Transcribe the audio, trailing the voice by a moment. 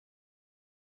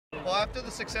Well, after the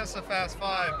success of Fast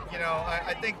Five,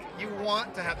 I think you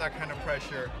want to have that kind of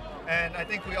pressure, and I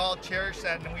think we all cherish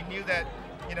that, and we knew that,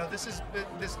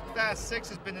 this Fast Six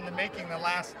has been in the making the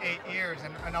last 8 years,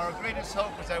 and our greatest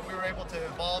hope was that we were able to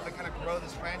evolve and kind of grow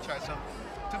this franchise. So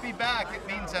to be back, it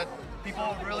means that people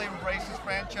will really embrace this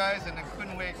franchise, and I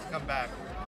couldn't wait to come back.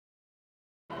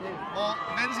 Well,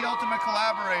 Ben's the ultimate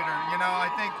collaborator. I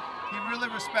think he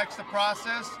really respects the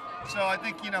process. So I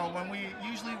think, when we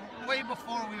usually, way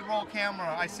before we roll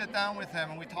camera, I sit down with him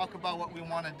and we talk about what we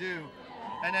want to do.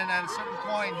 And then at a certain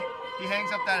point, he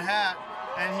hangs up that hat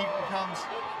and he becomes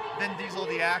Vin Diesel,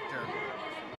 the actor.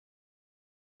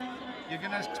 You're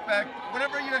going to expect,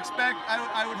 whatever you expect,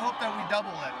 I would hope that we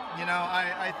double it.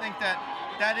 I think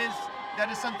that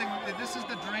is something, this is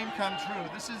the dream come true.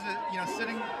 This is,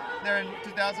 sitting there in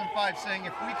 2005 saying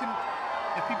if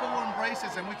people will embrace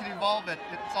this and we can evolve it,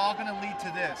 it's all going to lead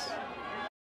to this.